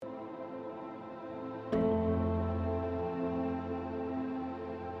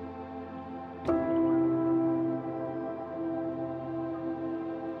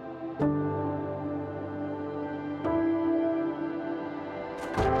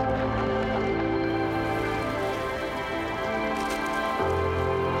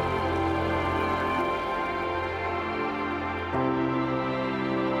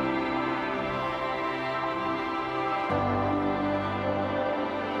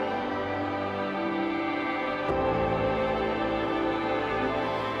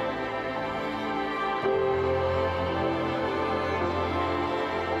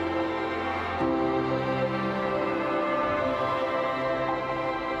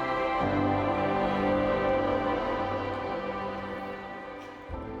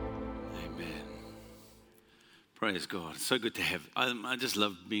Praise God. So good to have. I just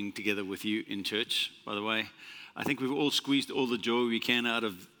love being together with you in church, by the way. I think we've all squeezed all the joy we can out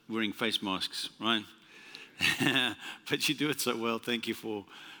of wearing face masks, right? But you do it so well. Thank you for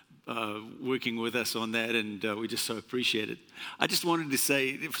working with us on that, and we just so appreciate it. I just wanted to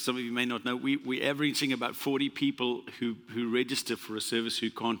say, for some of you may not know, we're averaging about 40 people who register for a service who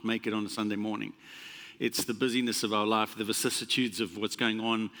can't make it on a Sunday morning. It's the busyness of our life, the vicissitudes of what's going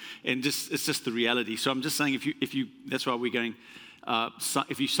on, and it's just the reality. So I'm just saying, if you that's why we're going.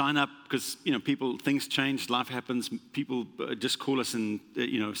 If you sign up, because things change, life happens. People just call us and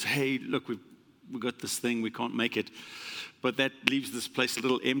say, "Hey, look, we've got this thing, we can't make it." But that leaves this place a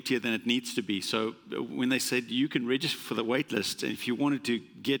little emptier than it needs to be. So when they said you can register for the wait list, and if you wanted to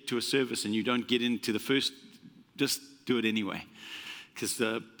get to a service and you don't get into the first, just do it anyway, because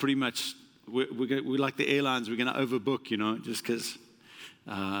pretty much. We're like the airlines, we're going to overbook, just because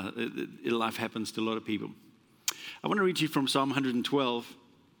life happens to a lot of people. I want to read to you from Psalm 112,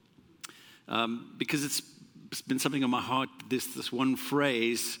 because it's been something on my heart, this one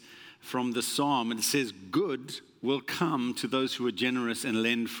phrase from the psalm, and it says, "Good will come to those who are generous and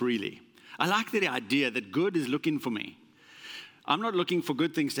lend freely." I like the idea that good is looking for me. I'm not looking for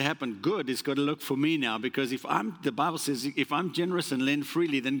good things to happen. Good is got to look for me now, because the Bible says, if I'm generous and lend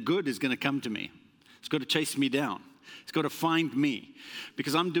freely, then good is going to come to me. It's got to chase me down. It's got to find me,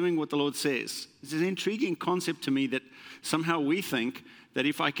 because I'm doing what the Lord says. It's an intriguing concept to me that somehow we think that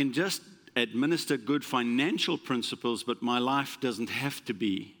if I can just administer good financial principles, but my life doesn't have to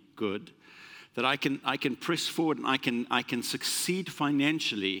be good, that I can press forward and I can succeed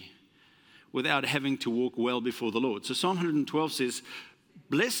financially without having to walk well before the Lord. So Psalm 112 says,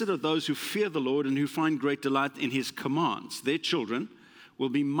 "Blessed are those who fear the Lord and who find great delight in his commands. Their children will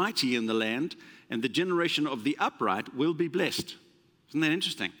be mighty in the land, and the generation of the upright will be blessed." Isn't that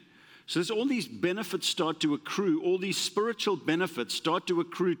interesting? So there's all these benefits start to accrue, all these spiritual benefits start to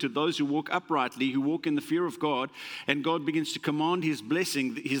accrue to those who walk uprightly, who walk in the fear of God, and God begins to command his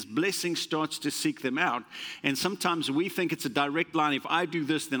blessing starts to seek them out. And sometimes we think it's a direct line. If I do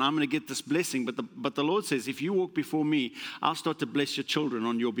this, then I'm going to get this blessing. But the Lord says, if you walk before me, I'll start to bless your children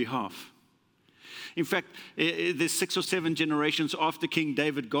on your behalf. In fact, there's 6 or 7 generations after King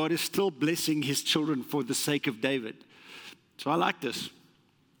David, God is still blessing his children for the sake of David. So I like this.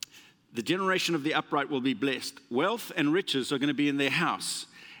 The generation of the upright will be blessed. Wealth and riches are going to be in their house,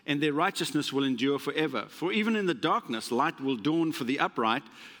 and their righteousness will endure forever. For even in the darkness, light will dawn for the upright,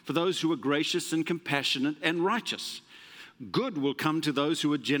 for those who are gracious and compassionate and righteous. Good will come to those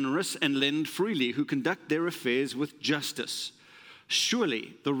who are generous and lend freely, who conduct their affairs with justice.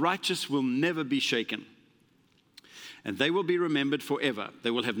 Surely the righteous will never be shaken, and they will be remembered forever.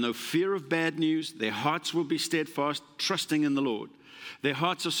 They will have no fear of bad news. Their hearts will be steadfast, trusting in the Lord. Their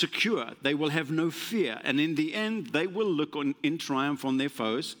hearts are secure. They will have no fear. And in the end, they will look on in triumph on their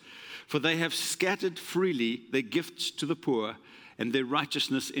foes, for they have scattered freely their gifts to the poor, and their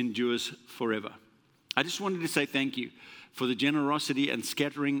righteousness endures forever. I just wanted to say thank you for the generosity and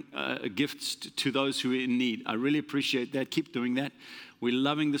scattering gifts to those who are in need. I really appreciate that. Keep doing that. We're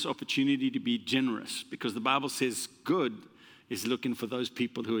loving this opportunity to be generous, because the Bible says good is looking for those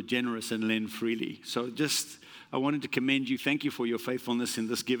people who are generous and lend freely. So I wanted to commend you. Thank you for your faithfulness in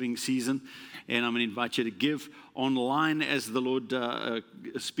this giving season. And I'm going to invite you to give online as the Lord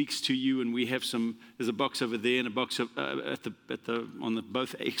speaks to you. And we have there's a box over there and a box on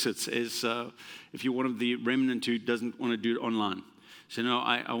both exits as if you're one of the remnant who doesn't want to do it online. So no,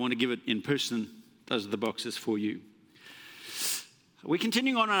 I want to give it in person. Those are the boxes for you. We're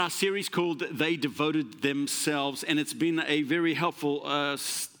continuing on our series called They Devoted Themselves. And it's been a very helpful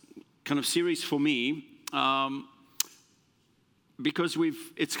kind of series for me. Because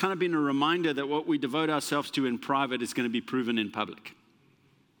it's kind of been a reminder that what we devote ourselves to in private is going to be proven in public.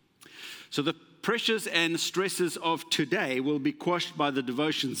 So the pressures and stresses of today will be quashed by the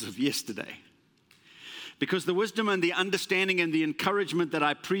devotions of yesterday. Because the wisdom and the understanding and the encouragement that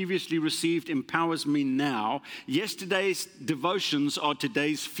I previously received empowers me now. Yesterday's devotions are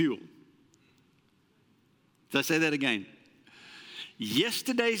today's fuel. Did I say that again?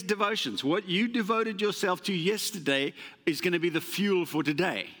 Yesterday's devotions, what you devoted yourself to yesterday, is going to be the fuel for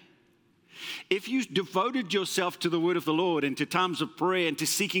today. If you devoted yourself to the word of the Lord and to times of prayer and to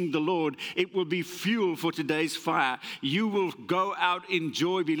seeking the Lord, it will be fuel for today's fire. You will go out in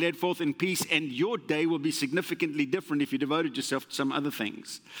joy, be led forth in peace, and your day will be significantly different if you devoted yourself to some other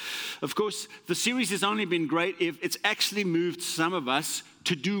things. Of course, the series has only been great if it's actually moved some of us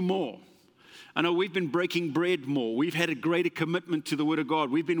to do more. I know we've been breaking bread more. We've had a greater commitment to the Word of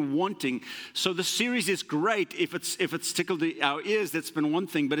God. We've been wanting. So the series is great if it's tickled our ears. That's been one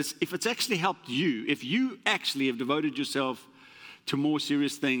thing. But if it's actually helped you, if you actually have devoted yourself to more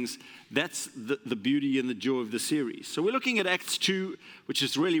serious things, that's the beauty and the joy of the series. So we're looking at Acts 2, which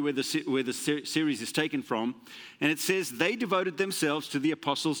is really where the series is taken from. And it says, they devoted themselves to the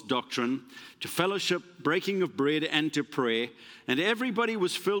apostles' doctrine, to fellowship, breaking of bread, and to prayer. And everybody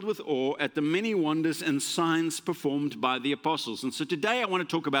was filled with awe at the many wonders and signs performed by the apostles. And so today I want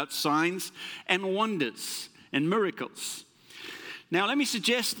to talk about signs and wonders and miracles. Now, let me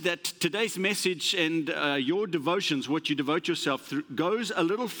suggest that today's message and your devotions, what you devote yourself through, goes a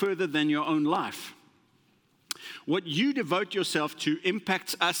little further than your own life. What you devote yourself to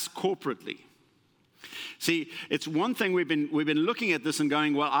impacts us corporately. See, it's one thing we've been looking at this and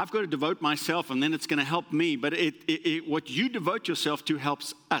going, well, I've got to devote myself and then it's going to help me. But what you devote yourself to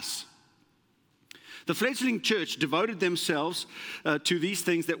helps us. The fledgling church devoted themselves to these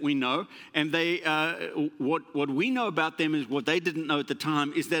things that we know, and what we know about them is what they didn't know at the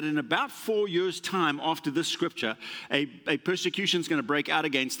time is that in about 4 years' time after this scripture, a persecution is going to break out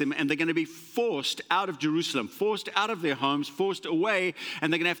against them, and they're going to be forced out of Jerusalem, forced out of their homes, forced away,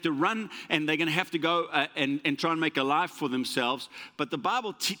 and they're going to have to run, and they're going to have to go and try and make a life for themselves. But the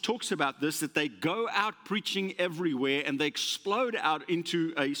Bible talks about this, that they go out preaching everywhere, and they explode out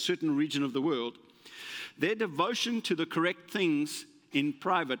into a certain region of the world. Their devotion to the correct things in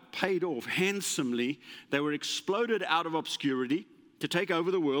private paid off handsomely. They were exploded out of obscurity to take over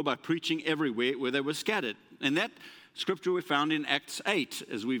the world by preaching everywhere where they were scattered. And that scripture we found in Acts 8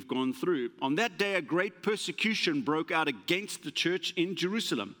 as we've gone through. On that day, a great persecution broke out against the church in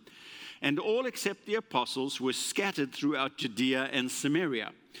Jerusalem. And all except the apostles were scattered throughout Judea and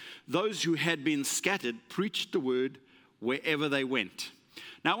Samaria. Those who had been scattered preached the word wherever they went.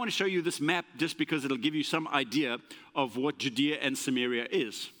 Now, I want to show you this map just because it'll give you some idea of what Judea and Samaria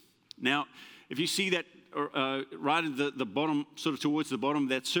is. Now, if you see that right at the bottom, sort of towards the bottom of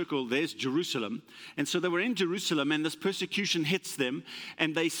that circle, there's Jerusalem. And so they were in Jerusalem, and this persecution hits them,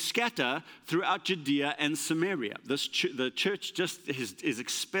 and they scatter throughout Judea and Samaria. The church just is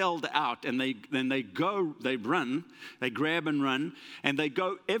expelled out, and they run, they grab and run, and they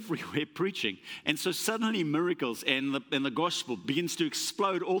go everywhere preaching. And so suddenly miracles and the gospel begins to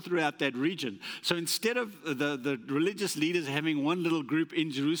explode all throughout that region. So instead of the religious leaders having one little group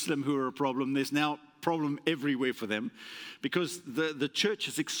in Jerusalem who are a problem, there's now problem everywhere for them because the church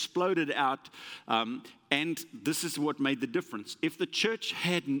has exploded out, and this is what made the difference. If the church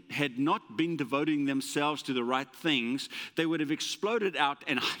had not been devoting themselves to the right things, they would have exploded out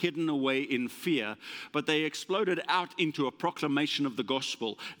and hidden away in fear, but they exploded out into a proclamation of the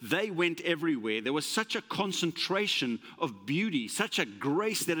gospel. They went everywhere. There was such a concentration of beauty, such a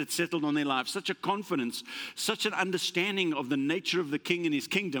grace that had settled on their lives, such a confidence, such an understanding of the nature of the king and his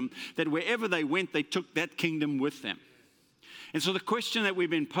kingdom, that wherever they went, they took that kingdom with them. And so the question that we've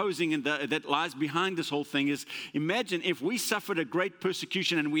been posing and that lies behind this whole thing is, imagine if we suffered a great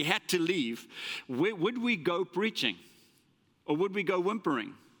persecution and we had to leave, where would we go preaching? Or would we go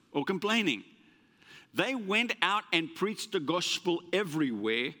whimpering or complaining? They went out and preached the gospel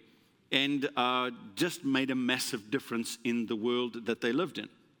everywhere and just made a massive difference in the world that they lived in.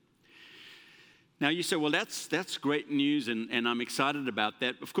 Now you say, well, that's great news, and I'm excited about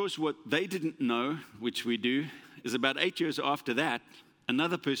that. Of course, what they didn't know, which we do, is about 8 years after that,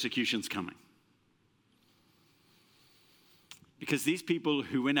 another persecution's coming. Because these people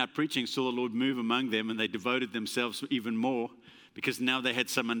who went out preaching saw the Lord move among them, and they devoted themselves even more because now they had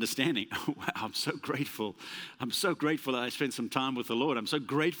some understanding. Oh, wow, I'm so grateful. I'm so grateful that I spent some time with the Lord. I'm so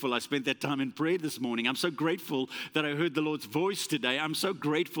grateful I spent that time in prayer this morning. I'm so grateful that I heard the Lord's voice today. I'm so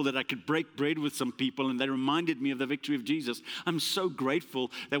grateful that I could break bread with some people and they reminded me of the victory of Jesus. I'm so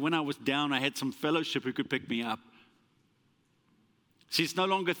grateful that when I was down, I had some fellowship who could pick me up. See, it's no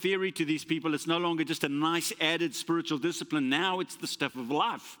longer theory to these people. It's no longer just a nice added spiritual discipline. Now it's the stuff of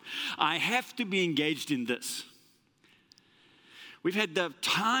life. I have to be engaged in this. We've had the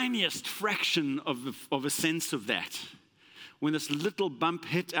tiniest fraction of a sense of that when this little bump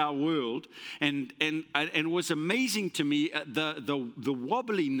hit our world, and it was amazing to me the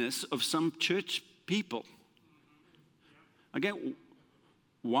wobbliness of some church people. Again,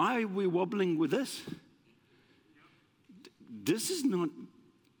 why are we wobbling with this? This is not.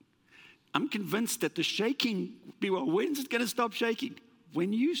 I'm convinced that the shaking. Well, when's it going to stop shaking?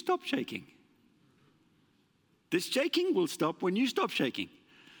 When you stop shaking. This shaking will stop when you stop shaking.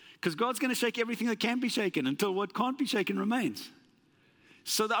 Because God's going to shake everything that can be shaken until what can't be shaken remains.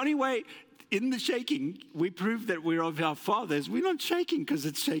 So the only way in the shaking we prove that we're of our Father is we're not shaking because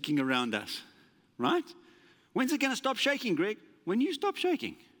it's shaking around us. right? When's it going to stop shaking, Greg? When you stop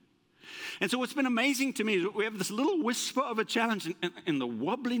shaking. And so what's been amazing to me is we have this little whisper of a challenge in the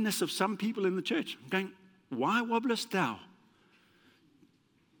wobbliness of some people in the church. I'm going, why wobblest thou?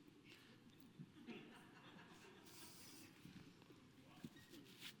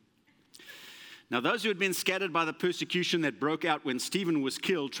 Now, those who had been scattered by the persecution that broke out when Stephen was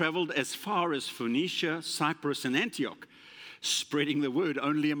killed traveled as far as Phoenicia, Cyprus, and Antioch, spreading the word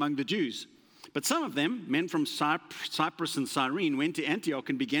only among the Jews. But some of them, men from Cyprus and Cyrene, went to Antioch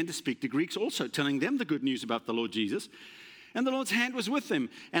and began to speak to Greeks also, telling them the good news about the Lord Jesus. And the Lord's hand was with them,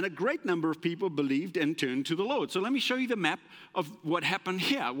 and a great number of people believed and turned to the Lord. So let me show you the map of what happened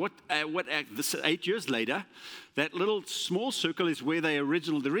here. This 8 years later, that little small circle is where the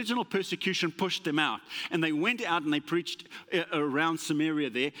original persecution pushed them out. And they went out and they preached around Samaria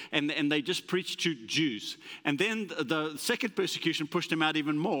there, and they just preached to Jews. And then the second persecution pushed them out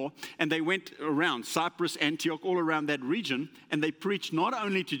even more, and they went around Cyprus, Antioch, all around that region, and they preached not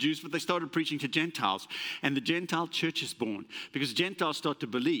only to Jews, but they started preaching to Gentiles. And the Gentile church is born, because Gentiles start to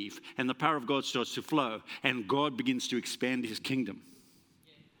believe, and the power of God starts to flow, and God begins to expand his kingdom.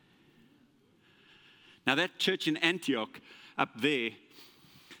 Now, that church in Antioch up there,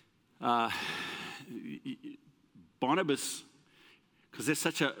 Barnabas, because there's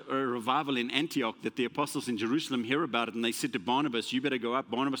such a revival in Antioch that the apostles in Jerusalem hear about it, and they said to Barnabas, you better go up.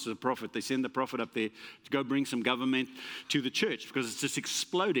 Barnabas is a prophet. They send the prophet up there to go bring some government to the church because it's just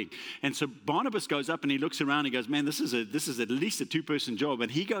exploding. And so Barnabas goes up and he looks around and he goes, man, this is at least a two-person job. And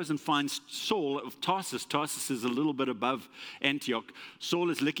he goes and finds Saul of Tarsus. Tarsus is a little bit above Antioch. Saul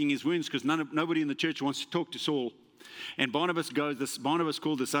is licking his wounds because nobody in the church wants to talk to Saul. And Barnabas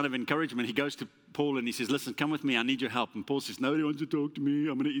called the son of encouragement. He goes to Paul and he says, listen, come with me. I need your help. And Paul says, nobody wants to talk to me.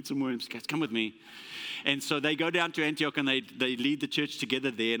 I'm going to eat some worms. Guys, come with me. And so they go down to Antioch and they lead the church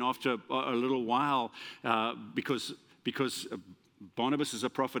together there. And after a little while, because Barnabas is a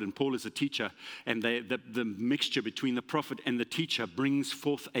prophet and Paul is a teacher, and the mixture between the prophet and the teacher brings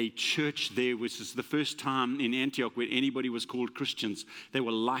forth a church there, which is the first time in Antioch where anybody was called Christians. They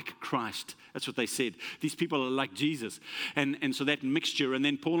were like Christ. That's what they said. These people are like Jesus. And so that mixture, and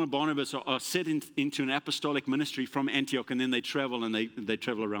then Paul and Barnabas are set into an apostolic ministry from Antioch, and then they travel and they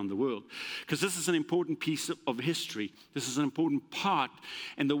travel around the world. Because this is an important piece of history. This is an important part.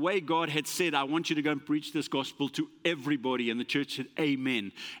 And the way God had said, I want you to go and preach this gospel to everybody, and the church said,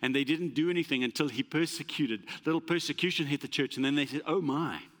 amen. And they didn't do anything until he persecuted. Little persecution hit the church, and then they said, oh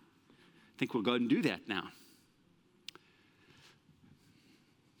my, I think we'll go and do that now.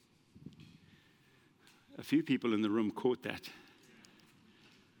 A few people in the room caught that.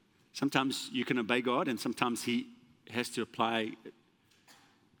 Sometimes you can obey God, and sometimes he has to apply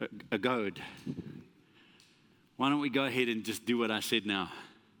a goad. Why don't we go ahead and just do what I said now?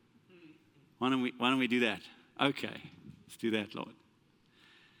 Why don't we do that? Okay, let's do that, Lord.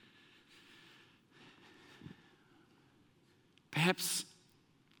 Perhaps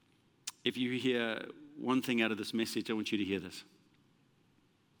if you hear one thing out of this message, I want you to hear this.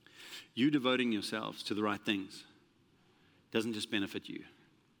 You devoting yourselves to the right things doesn't just benefit you.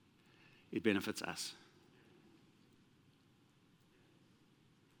 It benefits us.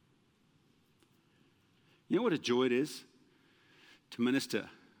 You know what a joy it is to minister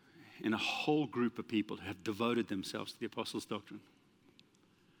in a whole group of people who have devoted themselves to the apostles' doctrine.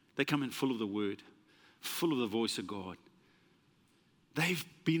 They come in full of the word, full of the voice of God. They've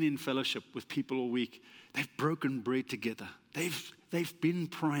been in fellowship with people all week. They've broken bread together. They've been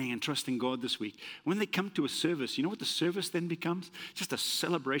praying and trusting God this week. When they come to a service, you know what the service then becomes? Just a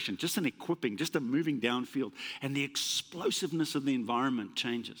celebration, just an equipping, just a moving downfield. And the explosiveness of the environment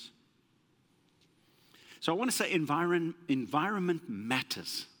changes. So I want to say environment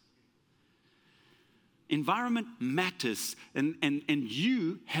matters. Environment matters, and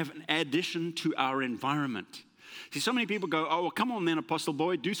you have an addition to our environment. See, so many people go, oh, well, come on then, Apostle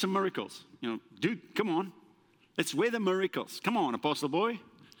Boy, do some miracles. Come on. Let's wear the miracles. Come on, Apostle Boy.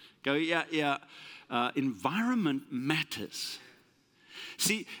 Go, yeah. Environment matters.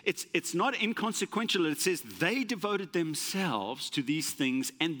 See, it's not inconsequential. It says they devoted themselves to these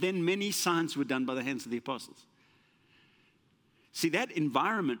things, and then many signs were done by the hands of the apostles. See, that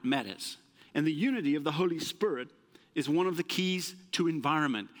environment matters. And the unity of the Holy Spirit is one of the keys to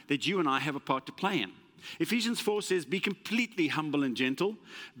environment that you and I have a part to play in. Ephesians 4 says, be completely humble and gentle,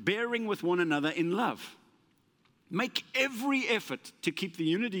 bearing with one another in love. Make every effort to keep the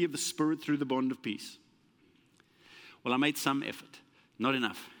unity of the Spirit through the bond of peace. Well, I made some effort. Not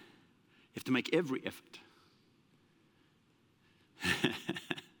enough. You have to make every effort.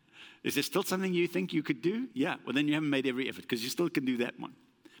 Is there still something you think you could do? Yeah, well then you haven't made every effort because you still can do that one.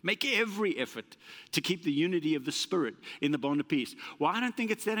 Make every effort to keep the unity of the Spirit in the bond of peace. Well, I don't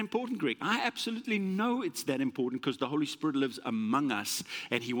think it's that important, Greg. I absolutely know it's that important because the Holy Spirit lives among us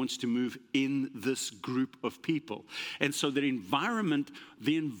and He wants to move in this group of people. And so the environment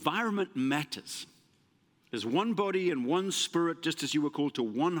matters. There's one body and one Spirit, just as you were called to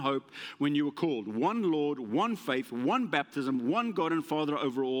one hope when you were called. One Lord, one faith, one baptism, one God and Father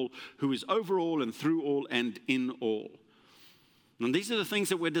over all, who is over all and through all and in all. And these are the things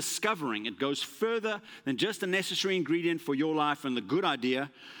that we're discovering. It goes further than just a necessary ingredient for your life and the good idea.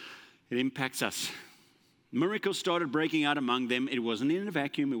 It impacts us. Miracles started breaking out among them. It wasn't in a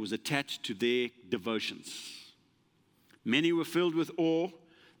vacuum. It was attached to their devotions. Many were filled with awe.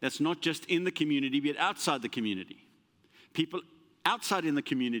 That's not just in the community, but outside the community. People outside in the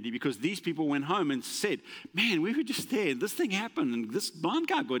community, because these people went home and said, man, we were just there. This thing happened and this blind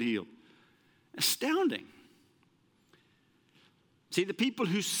guy got healed. Astounding. See, the people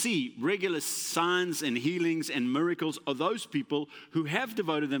who see regular signs and healings and miracles are those people who have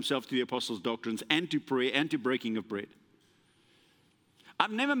devoted themselves to the apostles' doctrines and to prayer and to breaking of bread.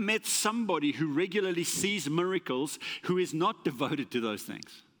 I've never met somebody who regularly sees miracles who is not devoted to those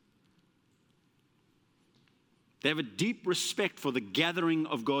things. They have a deep respect for the gathering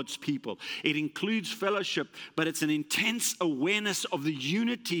of God's people. It includes fellowship, but it's an intense awareness of the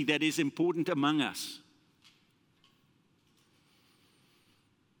unity that is important among us.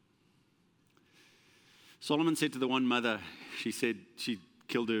 Solomon said to the one mother, she said she'd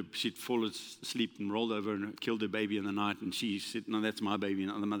fallen asleep and rolled over and killed her baby in the night. And she said, no, that's my baby.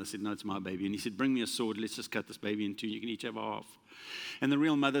 And the mother said, no, it's my baby. And he said, bring me a sword. Let's just cut this baby in two. You can each have a half. And the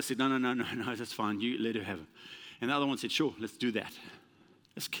real mother said, no, that's fine. You let her have it. And the other one said, sure, let's do that.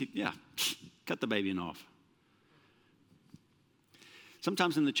 Cut the baby in half.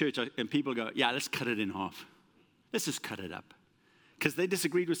 Sometimes in the church, and people go, yeah, let's cut it in half. Let's just cut it up. Because they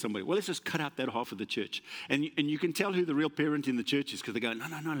disagreed with somebody. Well, let's just cut out that half of the church. And you can tell who the real parent in the church is because they go, no,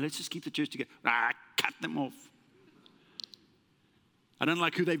 let's just keep the church together. Cut them off. I don't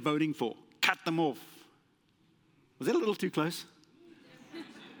like who they're voting for. Cut them off. Was that a little too close?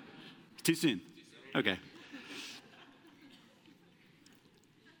 Too soon? Okay.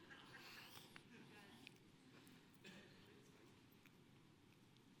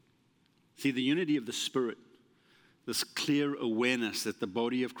 See, the unity of the Spirit, this clear awareness that the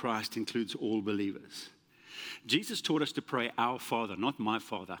body of Christ includes all believers. Jesus taught us to pray, our Father, not my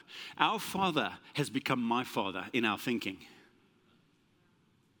Father. Our Father has become my Father in our thinking.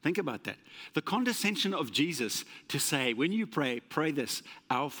 Think about that. The condescension of Jesus to say, when you pray this,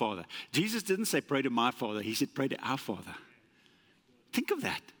 our Father. Jesus didn't say pray to my Father. He said pray to our Father. Think of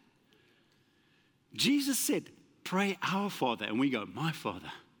that. Jesus said pray our Father. And we go, my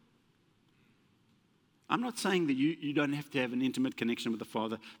Father. I'm not saying that you don't have to have an intimate connection with the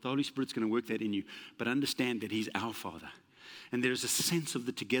Father. The Holy Spirit's going to work that in you. But understand that He's our Father. And there is a sense of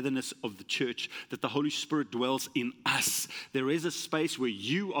the togetherness of the church, that the Holy Spirit dwells in us. There is a space where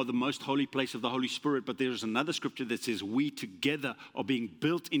you are the most holy place of the Holy Spirit, but there is another scripture that says we together are being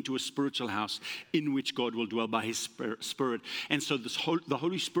built into a spiritual house in which God will dwell by His Spirit. And so the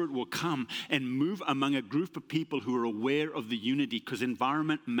Holy Spirit will come and move among a group of people who are aware of the unity, because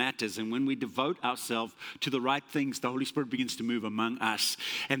environment matters. And when we devote ourselves to the right things, the Holy Spirit begins to move among us.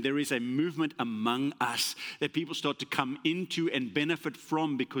 And there is a movement among us that people start to come into and benefit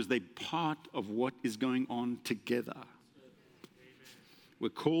from, because they're part of what is going on together. We're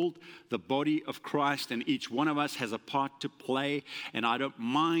called the body of Christ, and each one of us has a part to play. And I don't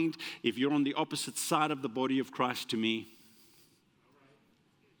mind if you're on the opposite side of the body of Christ to me.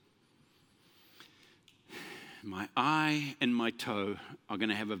 My eye and my toe are going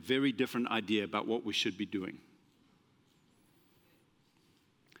to have a very different idea about what we should be doing.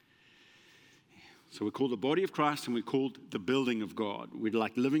 So we're called the body of Christ, and we're called the building of God. We're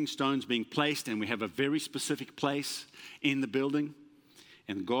like living stones being placed, and we have a very specific place in the building,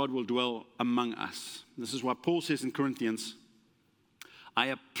 and God will dwell among us. This is why Paul says in Corinthians, I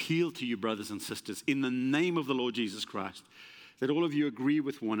appeal to you, brothers and sisters, in the name of the Lord Jesus Christ, that all of you agree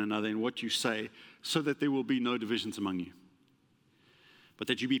with one another in what you say, so that there will be no divisions among you, but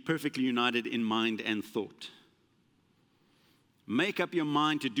that you be perfectly united in mind and thought. Make up your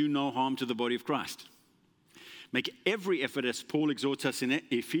mind to do no harm to the body of Christ. Make every effort, as Paul exhorts us in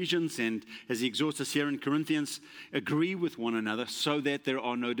Ephesians and as he exhorts us here in Corinthians, agree with one another so that there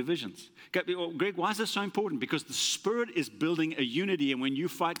are no divisions. Greg, why is this so important? Because the Spirit is building a unity, and when you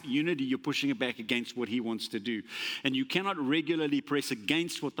fight unity, you're pushing it back against what He wants to do. And you cannot regularly press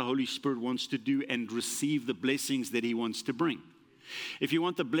against what the Holy Spirit wants to do and receive the blessings that He wants to bring. If you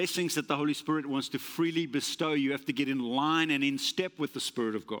want the blessings that the Holy Spirit wants to freely bestow, you have to get in line and in step with the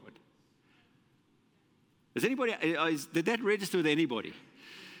Spirit of God. Did that register with anybody?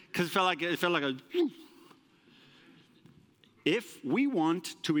 Because it felt like a. If we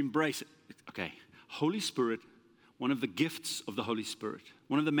want to embrace it, okay, Holy Spirit, one of the gifts of the Holy Spirit,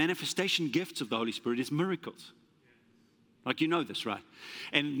 one of the manifestation gifts of the Holy Spirit is miracles. Like, you know this, right?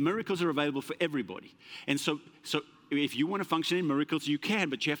 And miracles are available for everybody. And so if you want to function in miracles, you can,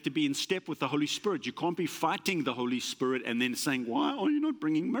 but you have to be in step with the Holy Spirit. You can't be fighting the Holy Spirit and then saying, why are you not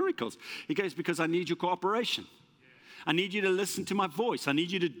bringing miracles? He goes, because I need your cooperation. I need you to listen to my voice. I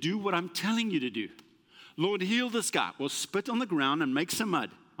need you to do what I'm telling you to do. Lord, heal this guy. Well, spit on the ground and make some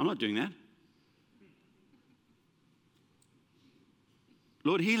mud. I'm not doing that.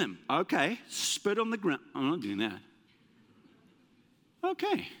 Lord, heal him. Okay, spit on the ground. I'm not doing that.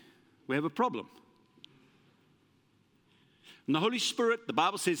 Okay, we have a problem. And the Holy Spirit, the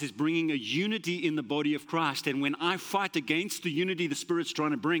Bible says, is bringing a unity in the body of Christ. And when I fight against the unity the Spirit's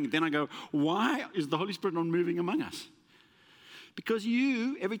trying to bring, then I go, why is the Holy Spirit not moving among us? Because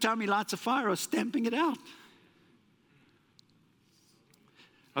you, every time he lights a fire, are stamping it out.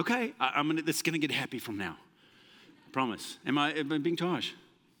 Okay, it's going to get happy from now. I promise. Am I being too harsh?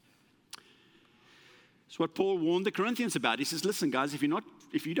 It's what Paul warned the Corinthians about. He says, listen, guys, if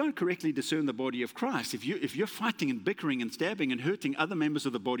you don't correctly discern the body of Christ, if you're fighting and bickering and stabbing and hurting other members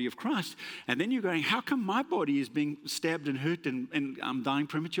of the body of Christ, and then you're going, how come my body is being stabbed and hurt and I'm dying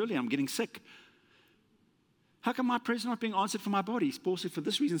prematurely, I'm getting sick? How come my prayer's not being answered for my body? Paul said, for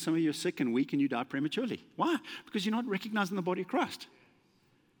this reason, some of you are sick and weak and you die prematurely. Why? Because you're not recognizing the body of Christ.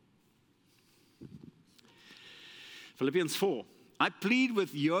 Philippians 4. I plead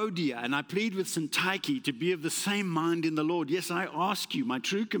with Euodia and I plead with Syntyche to be of the same mind in the Lord. Yes, I ask you, my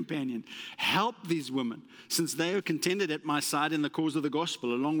true companion, help these women, since they are contended at my side in the cause of the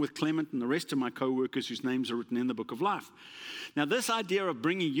gospel, along with Clement and the rest of my co-workers whose names are written in the book of life. Now, this idea of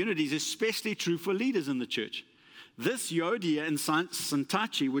bringing unity is especially true for leaders in the church. This Euodia and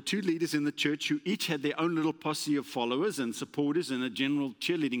Syntyche were two leaders in the church who each had their own little posse of followers and supporters and a general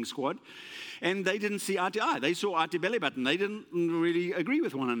cheerleading squad. And they didn't see eye to eye. They saw eye to belly button. They didn't really agree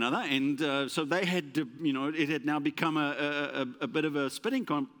with one another. And so they had to, it had now become a bit of a spitting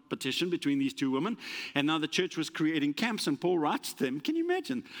competition between these two women. And now the church was creating camps. And Paul writes to them, can you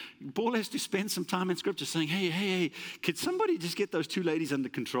imagine? Paul has to spend some time in Scripture saying, hey, could somebody just get those two ladies under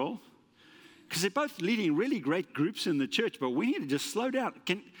control? Because they're both leading really great groups in the church, but we need to just slow down.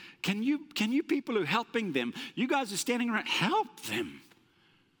 Can you people who are helping them, you guys are standing around, help them.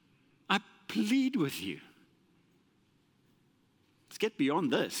 I plead with you. Let's get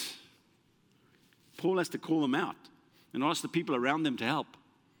beyond this. Paul has to call them out and ask the people around them to help.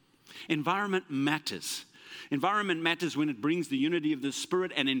 Environment matters. Environment matters when it brings the unity of the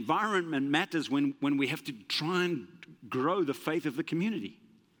Spirit, and environment matters when we have to try and grow the faith of the community.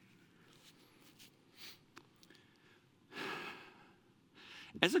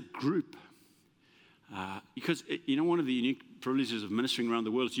 As a group, because one of the unique privileges of ministering around the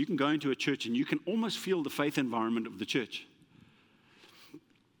world is you can go into a church and you can almost feel the faith environment of the church.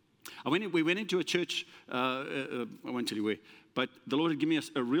 We went into a church, I won't tell you where, but the Lord had given me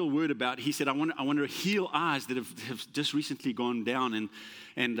a real word about it. He said, I want to heal eyes that have just recently gone down.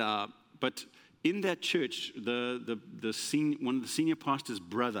 But in that church, one of the senior pastor's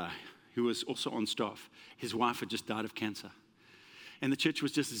brother, who was also on staff, his wife had just died of cancer. And the church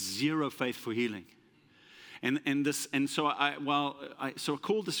was just zero faith for healing. So I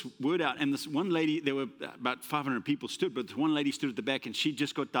called this word out, and this one lady, there were about 500 people stood, but this one lady stood at the back, and she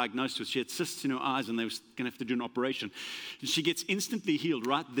just got diagnosed with, she had cysts in her eyes, and they were going to have to do an operation. And she gets instantly healed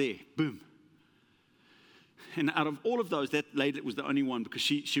right there, boom. And out of all of those, that lady was the only one, because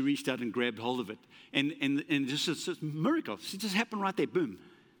she reached out and grabbed hold of it. And just a miracle. It just happened right there, boom.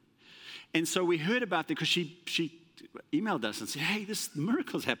 And so we heard about that because she emailed us and said, hey, this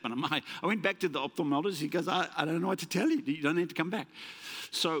miracle's happened. I went back to the ophthalmologist. He goes, I don't know what to tell you. You don't need to come back.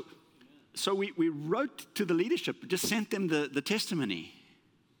 So we wrote to the leadership, just sent them the testimony.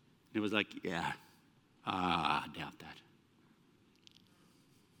 And it was like, yeah, I doubt that.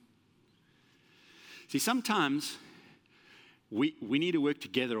 See, sometimes we need to work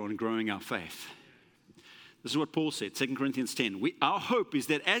together on growing our faith. This is what Paul said, 2 Corinthians 10. Our hope is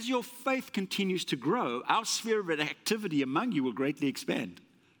that as your faith continues to grow, our sphere of activity among you will greatly expand.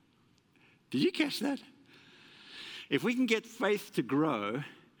 Did you catch that? If we can get faith to grow,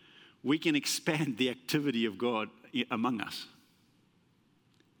 we can expand the activity of God among us.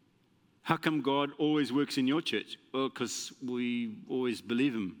 How come God always works in your church? Well, because we always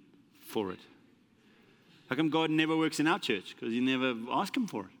believe Him for it. How come God never works in our church? Because you never ask him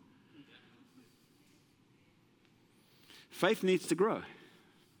for it. Faith needs to grow.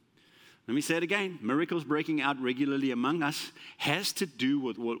 Let me say it again. Miracles breaking out regularly among us has to do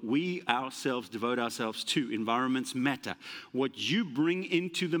with what we ourselves devote ourselves to. Environments matter. What you bring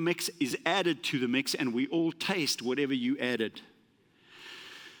into the mix is added to the mix, and we all taste whatever you added.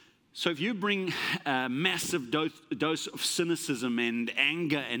 So if you bring a massive dose of cynicism and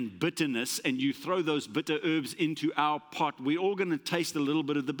anger and bitterness, and you throw those bitter herbs into our pot, we're all going to taste a little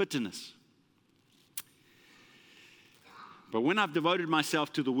bit of the bitterness. But when I've devoted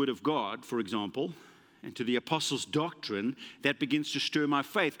myself to the Word of God, for example, and to the apostles' doctrine, that begins to stir my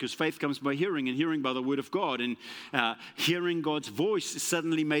faith, because faith comes by hearing, and hearing by the Word of God. And hearing God's voice is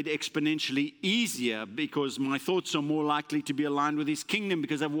suddenly made exponentially easier, because my thoughts are more likely to be aligned with His kingdom,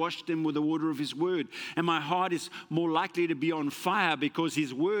 because I've washed them with the water of His Word. And my heart is more likely to be on fire, because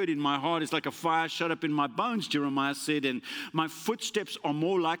His Word in my heart is like a fire shut up in my bones, Jeremiah said. And my footsteps are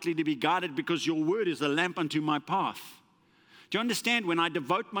more likely to be guided, because your Word is a lamp unto my path. Do you understand? When I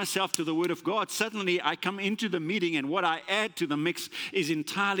devote myself to the Word of God, suddenly I come into the meeting, and what I add to the mix is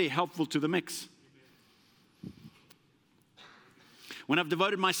entirely helpful to the mix. When I've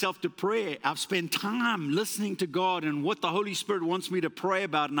devoted myself to prayer, I've spent time listening to God and what the Holy Spirit wants me to pray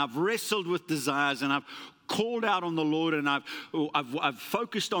about, and I've wrestled with desires, and I've called out on the Lord, and I've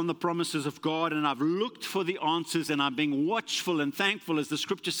focused on the promises of God, and I've looked for the answers, and I'm being watchful and thankful, as the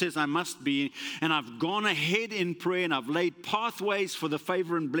scripture says I must be, and I've gone ahead in prayer, and I've laid pathways for the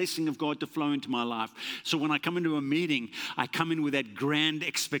favor and blessing of God to flow into my life. So when I come into a meeting, I come in with that grand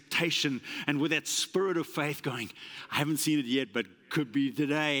expectation and with that spirit of faith going, I haven't seen it yet, but could be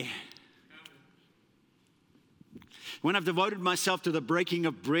today. When I've devoted myself to the breaking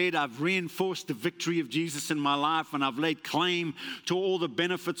of bread, I've reinforced the victory of Jesus in my life, and I've laid claim to all the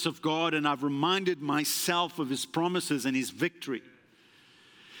benefits of God, and I've reminded myself of His promises and His victory.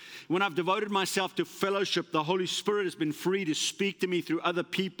 When I've devoted myself to fellowship, the Holy Spirit has been free to speak to me through other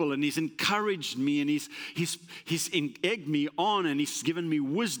people, and He's encouraged me, and He's egged me on, and He's given me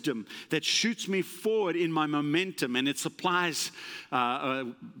wisdom that shoots me forward in my momentum, and it supplies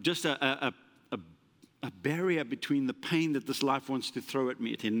just a barrier between the pain that this life wants to throw at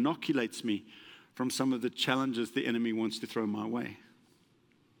me. It inoculates me from some of the challenges the enemy wants to throw my way.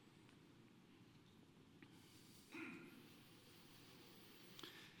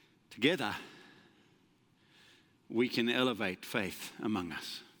 Together, we can elevate faith among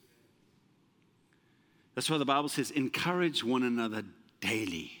us. That's why the Bible says, encourage one another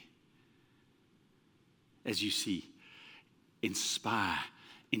daily. As you see, inspire,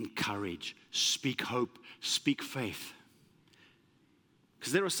 encourage, speak hope, speak faith.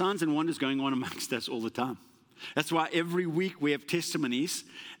 Because there are signs and wonders going on amongst us all the time. That's why every week we have testimonies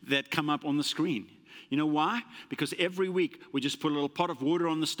that come up on the screen. You know why? Because every week we just put a little pot of water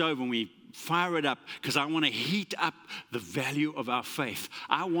on the stove and we fire it up, because I want to heat up the value of our faith.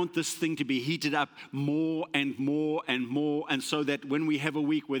 I want this thing to be heated up more and more and more, and so that when we have a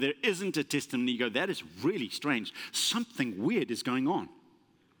week where there isn't a testimony, you go, that is really strange. Something weird is going on.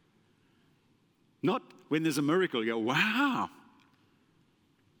 Not when there's a miracle, you go, wow.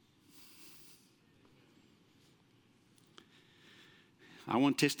 I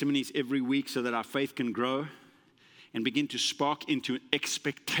want testimonies every week so that our faith can grow and begin to spark into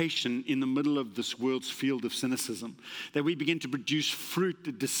expectation in the middle of this world's field of cynicism. That we begin to produce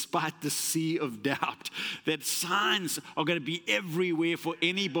fruit despite the sea of doubt. That signs are going to be everywhere for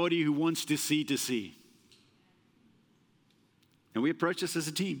anybody who wants to see. And we approach this as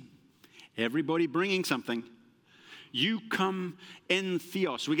a team. Everybody bringing something. You come in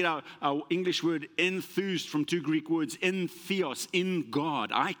theos. We get our English word enthused from two Greek words, in theos, in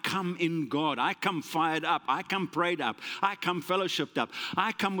God. I come in God. I come fired up. I come prayed up. I come fellowshipped up.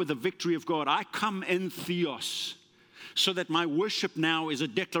 I come with the victory of God. I come in theos. So that my worship now is a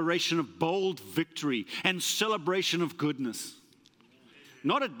declaration of bold victory and celebration of goodness.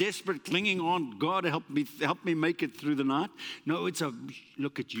 Not a desperate clinging on, God, help me make it through the night. No, it's a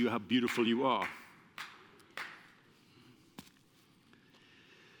look at you, how beautiful you are.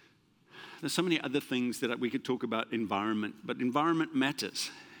 There's so many other things that we could talk about environment, but environment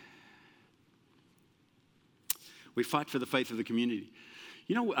matters. We fight for the faith of the community.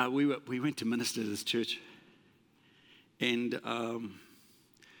 You know, we went to minister to this church, and a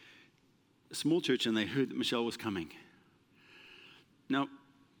small church, and they heard that Michelle was coming. Now,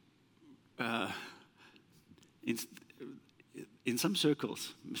 in some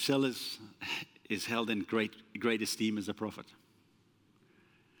circles, Michelle is held in great esteem as a prophet.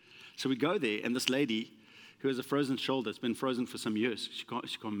 So we go there, and this lady who has a frozen shoulder, it's been frozen for some years, she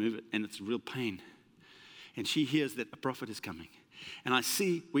can't move it, and it's real pain. And she hears that a prophet is coming. And I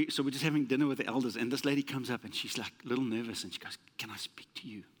see, so we're just having dinner with the elders, and this lady comes up, and she's like a little nervous, and she goes, "Can I speak to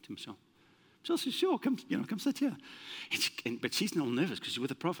you?" to Michelle. Michelle says, "Sure, come sit here." But she's not nervous because she's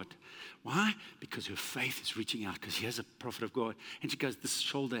with a prophet. Why? Because her faith is reaching out, because here's a prophet of God. And she goes, "This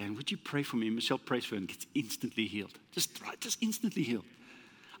shoulder, and would you pray for me?" And Michelle prays for her and gets instantly healed. Just instantly healed.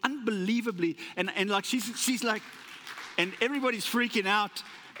 Unbelievably. And like she's like, and everybody's freaking out.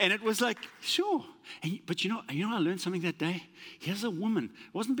 And it was like, sure. But you know, I learned something that day. Here's a woman.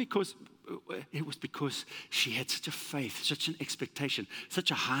 It was because she had such a faith, such an expectation, such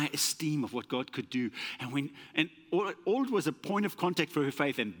a high esteem of what God could do. And all it was a point of contact for her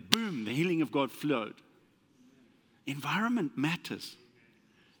faith, and boom, the healing of God flowed. Environment matters.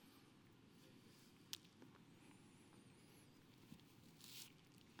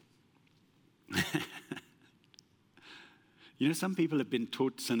 You know, some people have been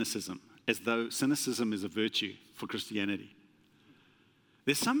taught cynicism as though cynicism is a virtue for Christianity.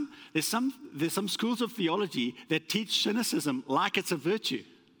 There's some schools of theology that teach cynicism like it's a virtue.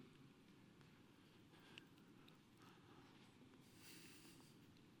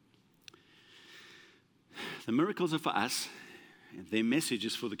 The miracles are for us, and their message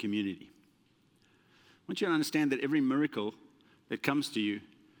is for the community. I want you to understand that every miracle that comes to you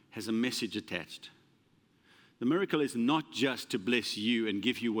has a message attached. The miracle is not just to bless you and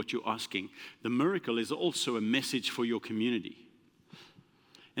give you what you're asking. The miracle is also a message for your community.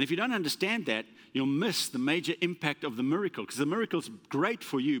 And if you don't understand that, you'll miss the major impact of the miracle, because the miracle's great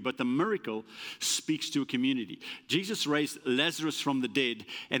for you, but the miracle speaks to a community. Jesus raised Lazarus from the dead,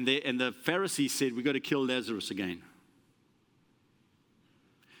 and the Pharisees said, "We've got to kill Lazarus again."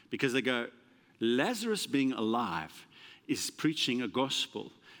 Because they go, Lazarus being alive is preaching a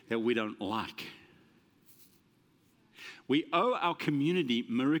gospel that we don't like. We owe our community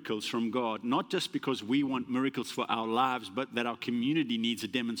miracles from God, not just because we want miracles for our lives, but that our community needs a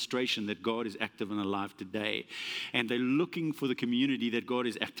demonstration that God is active and alive today. And they're looking for the community that God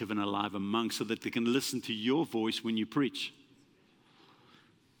is active and alive among, so that they can listen to your voice when you preach.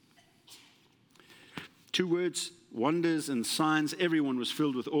 2 words, wonders and signs. Everyone was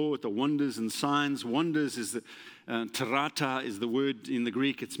filled with awe at the wonders and signs. Wonders is terata is the word in the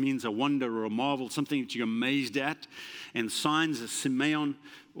Greek. It means a wonder or a marvel, something that you're amazed at. And signs, a semeion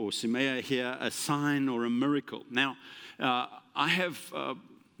or semea here, a sign or a miracle. Now, I have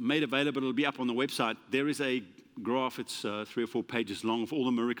made available, it'll be up on the website, there is a graph, it's 3 or 4 pages long, of all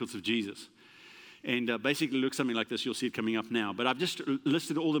the miracles of Jesus. And basically looks something like this. You'll see it coming up now. But I've just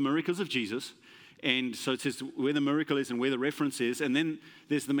listed all the miracles of Jesus. And so it says where the miracle is and where the reference is. And then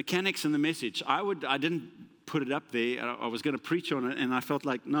there's the mechanics and the message. I didn't put it up there. I was going to preach on it, and I felt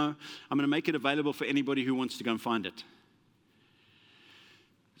like, no, I'm going to make it available for anybody who wants to go and find it.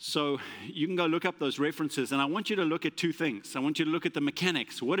 So you can go look up those references, and I want you to look at 2 things. I want you to look at the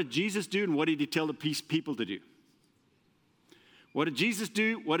mechanics. What did Jesus do, and what did he tell the people to do? What did Jesus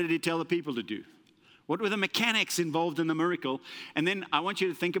do? What did he tell the people to do? What were the mechanics involved in the miracle? And then I want you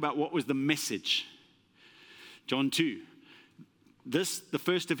to think about what was the message. John 2. The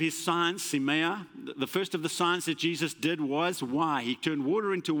first of his signs, semea, the first of the signs that Jesus did was why? He turned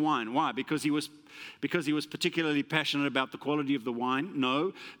water into wine. Why? Because he was particularly passionate about the quality of the wine?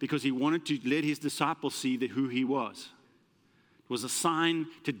 No, because he wanted to let his disciples see who he was. It was a sign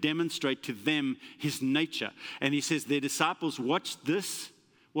to demonstrate to them his nature. And he says their disciples watched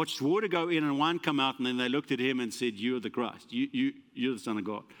water go in and wine come out, and then they looked at him and said, "You're the Christ. You're the Son of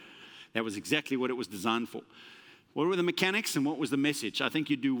God." That was exactly what it was designed for. What were the mechanics and what was the message? I think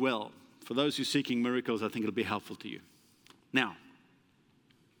you do well. For those who are seeking miracles, I think it'll be helpful to you. Now,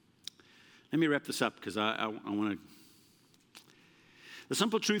 let me wrap this up, because I want to. The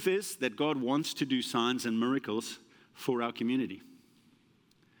simple truth is that God wants to do signs and miracles for our community.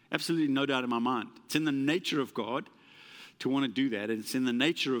 Absolutely no doubt in my mind. It's in the nature of God to want to do that, and it's in the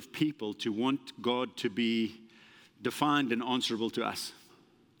nature of people to want God to be defined and answerable to us.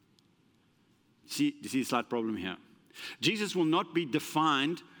 You see a slight problem here. Jesus will not be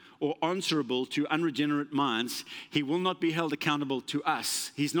defined or answerable to unregenerate minds. He will not be held accountable to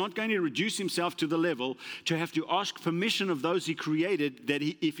us. He's not going to reduce himself to the level to have to ask permission of those he created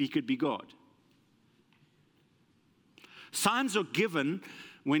if he could be God. Signs are given.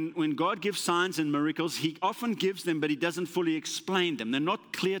 When God gives signs and miracles, he often gives them, but he doesn't fully explain them. They're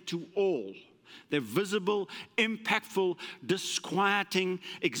not clear to all. They're visible, impactful, disquieting,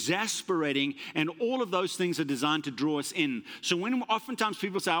 exasperating, and all of those things are designed to draw us in. So when oftentimes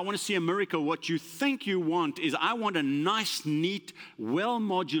people say, I want to see a miracle, what you think you want is, I want a nice, neat,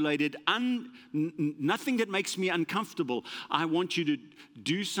 well-modulated, nothing that makes me uncomfortable. I want you to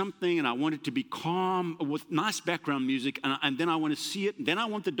do something, and I want it to be calm with nice background music, and then I want to see it, and then I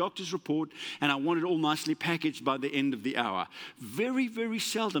want the doctor's report, and I want it all nicely packaged by the end of the hour. Very, very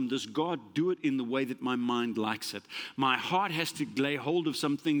seldom does God do it in the way that my mind likes it. My heart has to lay hold of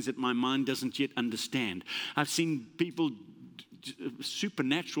some things that my mind doesn't yet understand. I've seen people,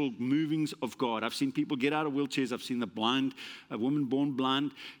 supernatural movings of God. I've seen people get out of wheelchairs. I've seen a woman born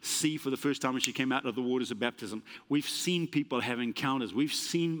blind, see for the first time when she came out of the waters of baptism. We've seen people have encounters. We've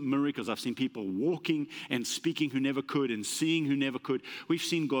seen miracles. I've seen people walking and speaking who never could and seeing who never could. We've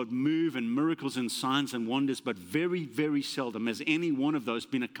seen God move and miracles and signs and wonders, but very, very seldom has any one of those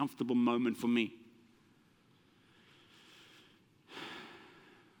been a comfortable moment for me.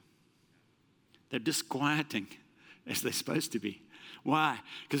 They're disquieting, as they're supposed to be. Why?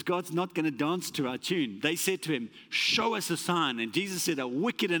 Because God's not going to dance to our tune. They said to him, show us a sign. And Jesus said, a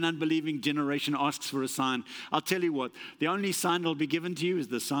wicked and unbelieving generation asks for a sign. I'll tell you what, the only sign that will be given to you is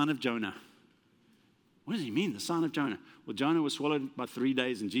the sign of Jonah. What does he mean, the sign of Jonah? Well, Jonah was swallowed by 3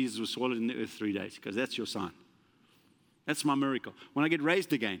 days, and Jesus was swallowed in the earth 3 days, because that's your sign. That's my miracle. When I get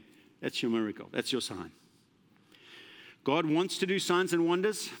raised again, that's your miracle. That's your sign. God wants to do signs and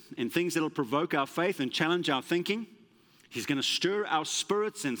wonders and things that will provoke our faith and challenge our thinking. He's going to stir our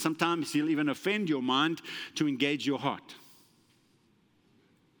spirits, and sometimes he'll even offend your mind to engage your heart.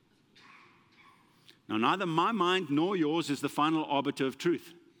 Now, neither my mind nor yours is the final arbiter of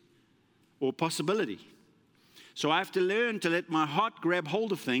truth or possibility. So I have to learn to let my heart grab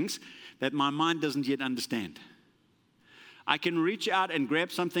hold of things that my mind doesn't yet understand. I can reach out and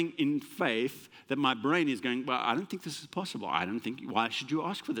grab something in faith that my brain is going, well, I don't think this is possible. I don't think, why should you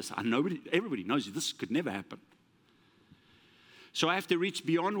ask for this? Everybody knows this could never happen. So I have to reach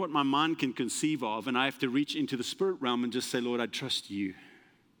beyond what my mind can conceive of, and I have to reach into the spirit realm and just say, Lord, I trust you.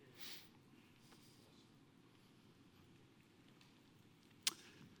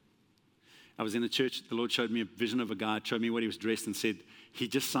 I was in a church, the Lord showed me a vision of a guy, showed me what he was dressed, and said, he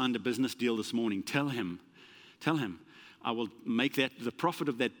just signed a business deal this morning. Tell him, I will make that the profit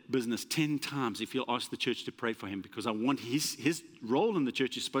of that business 10 times if he'll ask the church to pray for him, because I want his role in the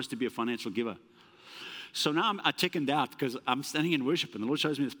church is supposed to be a financial giver. So now I chickened out because I'm standing in worship and the Lord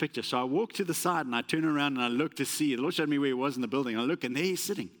shows me this picture. So I walk to the side and I turn around and I look to see. The Lord showed me where he was in the building. I look and there he's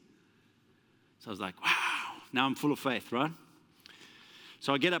sitting. So I was like, wow, now I'm full of faith, right?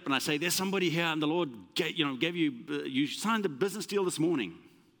 So I get up and I say, there's somebody here and the Lord gave you, you signed a business deal this morning.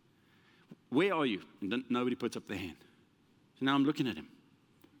 Where are you? And then nobody puts up their hand. So now I'm looking at him.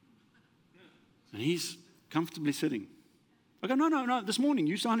 And he's comfortably sitting. I go, no, this morning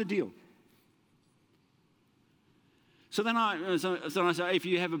you signed a deal. So then I say, if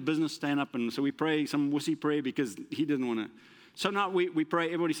you have a business, stand up. And so we pray some wussy prayer because he didn't want to. So now we pray,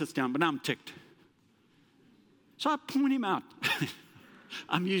 everybody sits down, but now I'm ticked. So I point him out.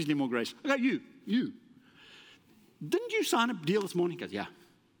 I'm usually more gracious. I go, you. Didn't you sign a deal this morning? He goes, yeah.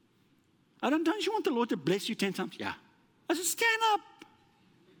 Don't you want the Lord to bless you 10 times? Yeah. I said, stand up.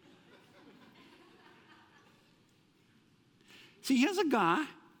 See, here's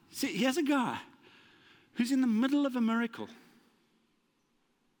a guy who's in the middle of a miracle.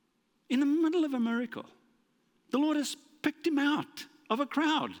 In the middle of a miracle. The Lord has picked him out of a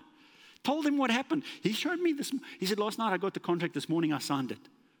crowd, told him what happened. He showed me this. He said, last night I got the contract, this morning I signed it.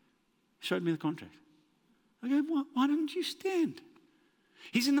 He showed me the contract. I go, why don't you stand?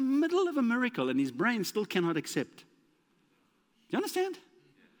 He's in the middle of a miracle and his brain still cannot accept. Do you understand?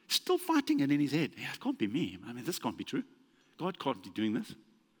 Still fighting it in his head. Yeah, it can't be me. I mean, this can't be true. God can't be doing this.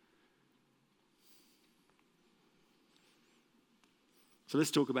 So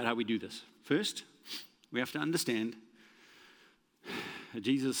let's talk about how we do this. First, we have to understand that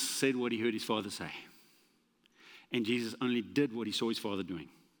Jesus said what he heard his Father say. And Jesus only did what he saw his Father doing.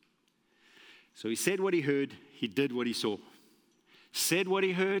 So he said what he heard, he did what he saw. Said what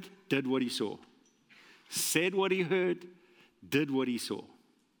he heard, did what he saw. Said what he heard, did what he saw.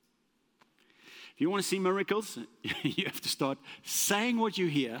 If you want to see miracles, you have to start saying what you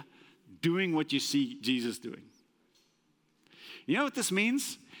hear, doing what you see Jesus doing. You know what this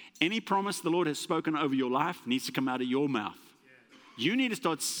means? Any promise the Lord has spoken over your life needs to come out of your mouth. You need to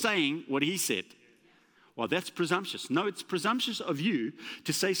start saying what he said. Well, that's presumptuous. No, it's presumptuous of you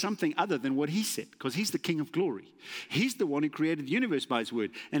to say something other than what he said, because he's the King of glory. He's the one who created the universe by his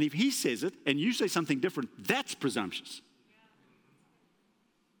word. And if he says it and you say something different, that's presumptuous.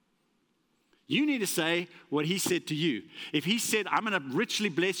 You need to say what he said to you. If he said, I'm going to richly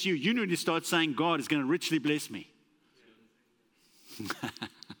bless you, you need to start saying, God is going to richly bless me.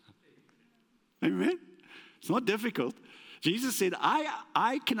 Amen? It's not difficult. Jesus said,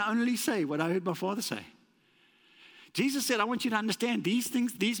 I can only say what I heard my Father say. Jesus said, I want you to understand these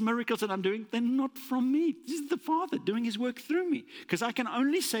things, these miracles that I'm doing, they're not from me. This is the Father doing his work through me. Because I can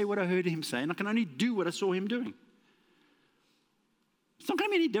only say what I heard him say, and I can only do what I saw him doing. It's not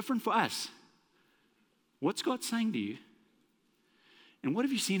going to be any different for us. What's God saying to you? And what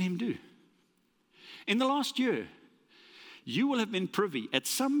have you seen him do? In the last year, you will have been privy at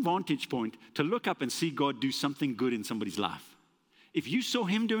some vantage point to look up and see God do something good in somebody's life. If you saw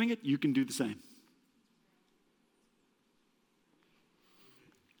him doing it, you can do the same.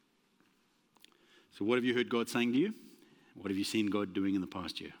 So what have you heard God saying to you? What have you seen God doing in the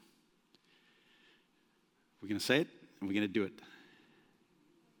past year? We're going to say it and we're going to do it.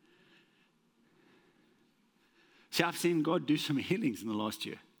 See, I've seen God do some healings in the last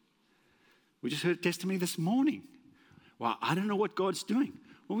year. We just heard a testimony this morning. Wow, I don't know what God's doing.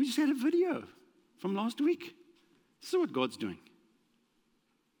 Well, we just had a video from last week. This is what God's doing.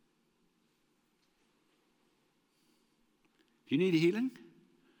 If you need a healing,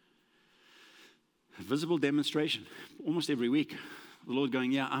 a visible demonstration, almost every week, the Lord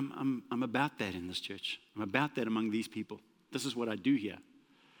going, yeah, I'm about that in this church. I'm about that among these people. This is what I do here.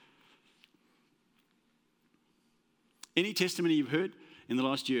 Any testimony you've heard in the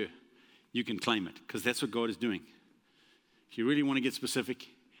last year, you can claim it, because that's what God is doing. If you really want to get specific,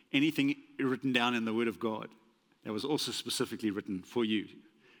 anything written down in the Word of God, that was also specifically written for you,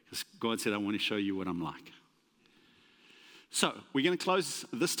 because God said, I want to show you what I'm like. So, we're going to close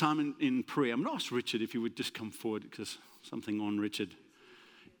this time in prayer. I'm going to ask Richard if he would just come forward, because something on Richard,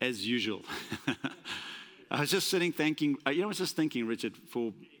 as usual. I was just sitting thinking, I was just thinking, Richard,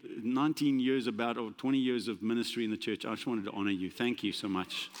 for 19 years or 20 years of ministry in the church, I just wanted to honor you. Thank you so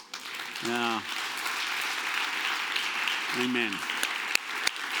much. Now, amen.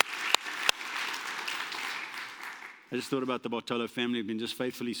 I just thought about the Bartolo family who've been just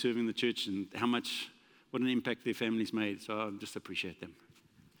faithfully serving the church and what an impact their families made. So I just appreciate them.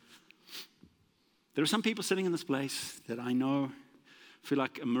 There are some people sitting in this place that I know feel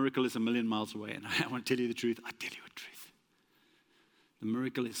like a miracle is a million miles away. And I want to tell you the truth. I tell you the truth. The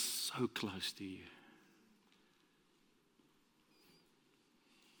miracle is so close to you.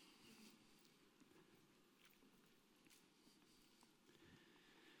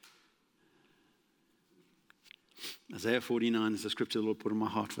 Isaiah 49 is the scripture the Lord put in my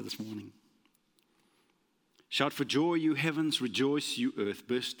heart for this morning. Shout for joy, you heavens, rejoice, you earth,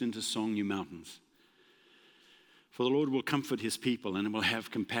 burst into song, you mountains. For the Lord will comfort his people and will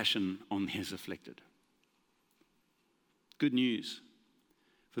have compassion on his afflicted. Good news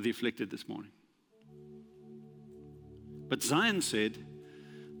for the afflicted this morning. But Zion said,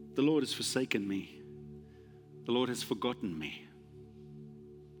 the Lord has forsaken me. The Lord has forgotten me.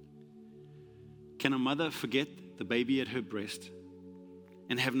 Can a mother forget the baby at her breast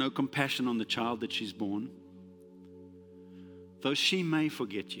and have no compassion on the child that she's born? Though she may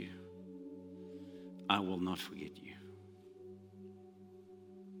forget you, I will not forget you.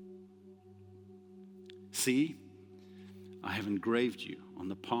 See, I have engraved you on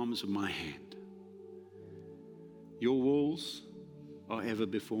the palms of my hand. Your walls are ever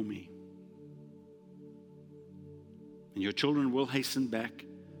before me. And your children will hasten back,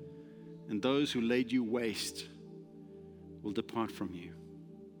 and those who laid you waste will depart from you.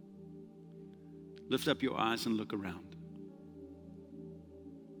 Lift up your eyes and look around.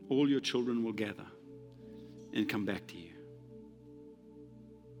 All your children will gather and come back to you.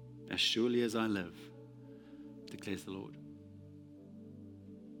 As surely as I live, declares the Lord.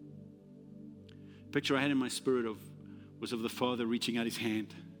 The picture I had in my spirit was of the Father reaching out his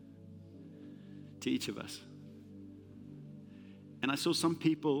hand to each of us. And I saw some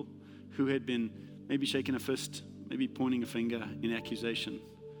people who had been maybe shaking a fist, maybe pointing a finger in accusation,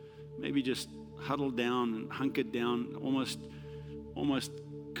 maybe just huddled down and hunkered down, almost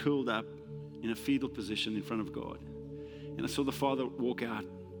curled up in a fetal position in front of God. And I saw the Father walk out,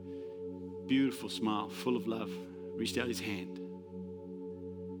 beautiful smile, full of love, reached out his hand.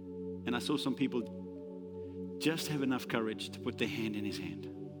 And I saw some people just have enough courage to put their hand in his hand.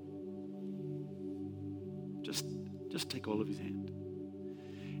 Just take all of his hand.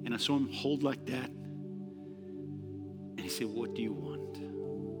 And I saw him hold like that. And he said, what do you want?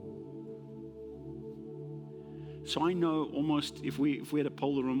 So I know almost, if we had to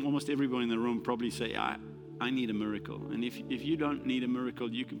poll the room, almost everybody in the room probably say, I need a miracle. And if you don't need a miracle,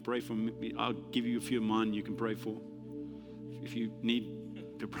 you can pray for me. I'll give you a few of mine you can pray for. If you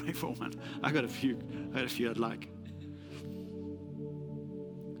need to pray for one. I got a few I'd like.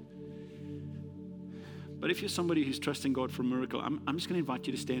 But if you're somebody who's trusting God for a miracle, I'm just going to invite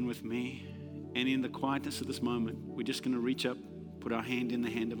you to stand with me. And in the quietness of this moment, we're just going to reach up, put our hand in the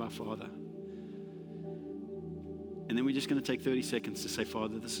hand of our Father. And then we're just going to take 30 seconds to say,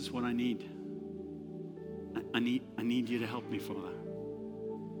 Father, this is what I need. I need you to help me, Father.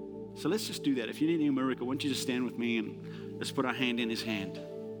 So let's just do that. If you're needing a miracle, why don't you just stand with me and let's put our hand in his hand.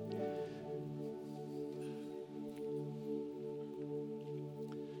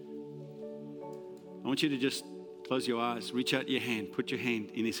 I want you to just close your eyes, reach out your hand, put your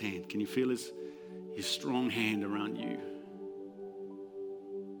hand in his hand. Can you feel his strong hand around you?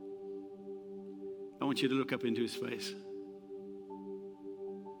 I want you to look up into his face.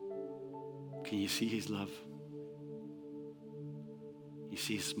 Can you see his love? You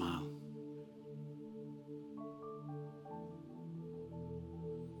see his smile.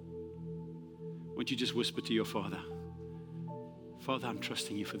 Won't you just whisper to your Father, Father, I'm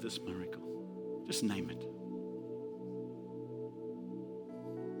trusting you for this miracle. Just name it.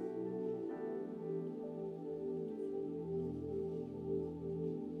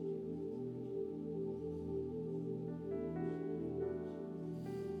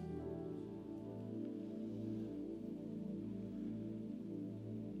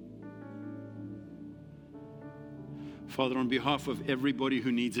 Father, on behalf of everybody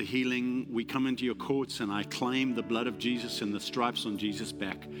who needs a healing, we come into your courts and I claim the blood of Jesus and the stripes on Jesus'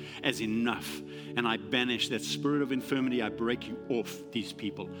 back as enough. And I banish that spirit of infirmity. I break you off these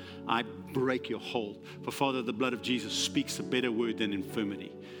people. I break your hold. For Father, the blood of Jesus speaks a better word than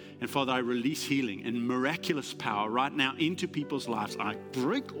infirmity. And Father, I release healing and miraculous power right now into people's lives. I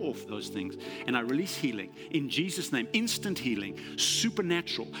break off those things and I release healing in Jesus' name, instant healing,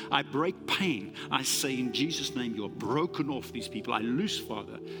 supernatural. I break pain. I say in Jesus' name, you're broken off these people. I loose,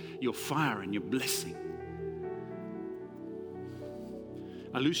 Father, your fire and your blessing.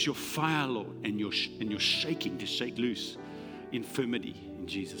 I loose your fire, Lord, and your shaking to shake loose infirmity in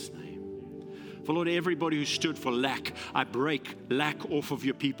Jesus' name. For Lord, everybody who stood for lack, I break lack off of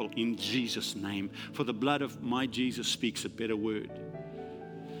your people in Jesus' name. For the blood of my Jesus speaks a better word.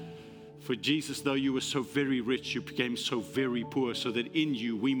 For Jesus, though you were so very rich, you became so very poor, so that in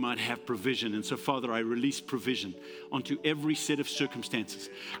you we might have provision. And so, Father, I release provision onto every set of circumstances.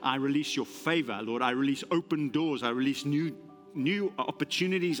 I release your favor, Lord. I release open doors. I release new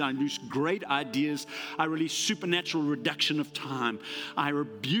opportunities. I release great ideas. I release supernatural reduction of time. I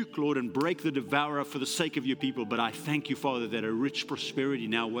rebuke, Lord, and break the devourer for the sake of your people. But I thank you, Father, that a rich prosperity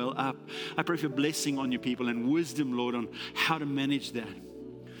now well up. I pray for blessing on your people and wisdom, Lord, on how to manage that.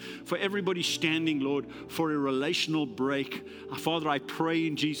 For everybody standing, Lord, for a relational break, Father, I pray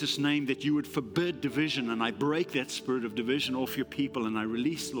in Jesus' name that you would forbid division, and I break that spirit of division off your people, and I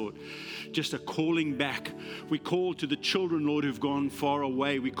release, Lord, just a calling back. We call to the children, Lord, who've gone far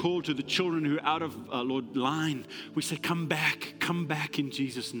away. We call to the children who are out of, Lord, line. We say, come back in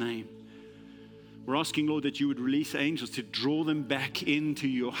Jesus' name. We're asking, Lord, that you would release angels to draw them back into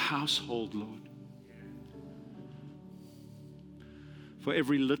your household, Lord. For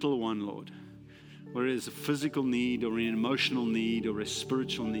every little one, Lord, whether it is a physical need or an emotional need or a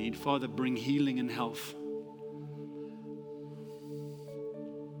spiritual need, Father, bring healing and health.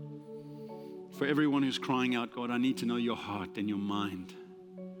 For everyone who's crying out, God, I need to know your heart and your mind.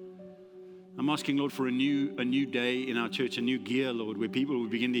 I'm asking, Lord, for a new day in our church, a new gear, Lord, where people will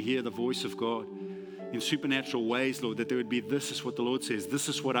begin to hear the voice of God in supernatural ways, Lord, that there would be, this is what the Lord says. This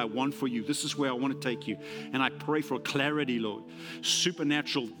is what I want for you. This is where I want to take you. And I pray for clarity, Lord,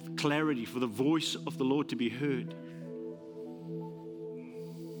 supernatural clarity for the voice of the Lord to be heard.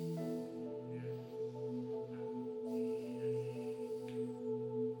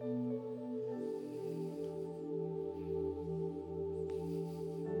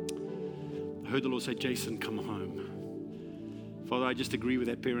 I heard the Lord say, Jason, come home. Father, I just agree with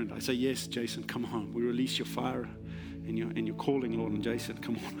that parent. I say, yes, Jason, come home. We release your fire and your calling, Lord, and Jason,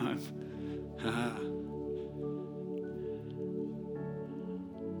 come on home.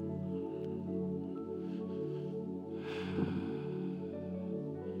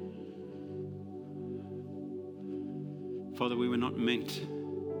 Father, we were not meant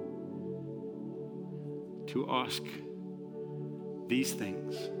to ask these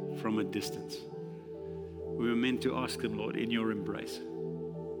things from a distance. We were meant to ask them, Lord, in your embrace.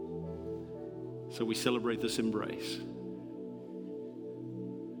 So we celebrate this embrace.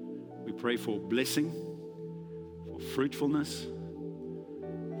 We pray for blessing, for fruitfulness,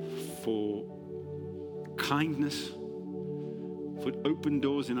 for kindness, for open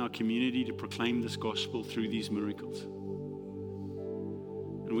doors in our community to proclaim this gospel through these miracles.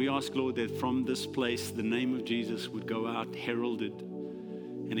 we ask, Lord, that from this place, the name of Jesus would go out heralded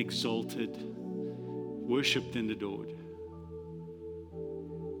and exalted, worshipped and adored.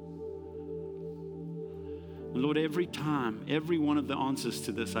 And Lord, every time, every one of the answers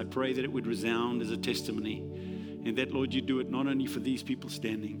to this, I pray that it would resound as a testimony. And that, Lord, you do it not only for these people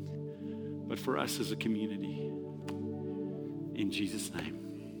standing, but for us as a community. In Jesus'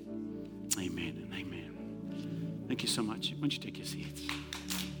 name, amen and amen. Thank you so much. Why don't you take your seats?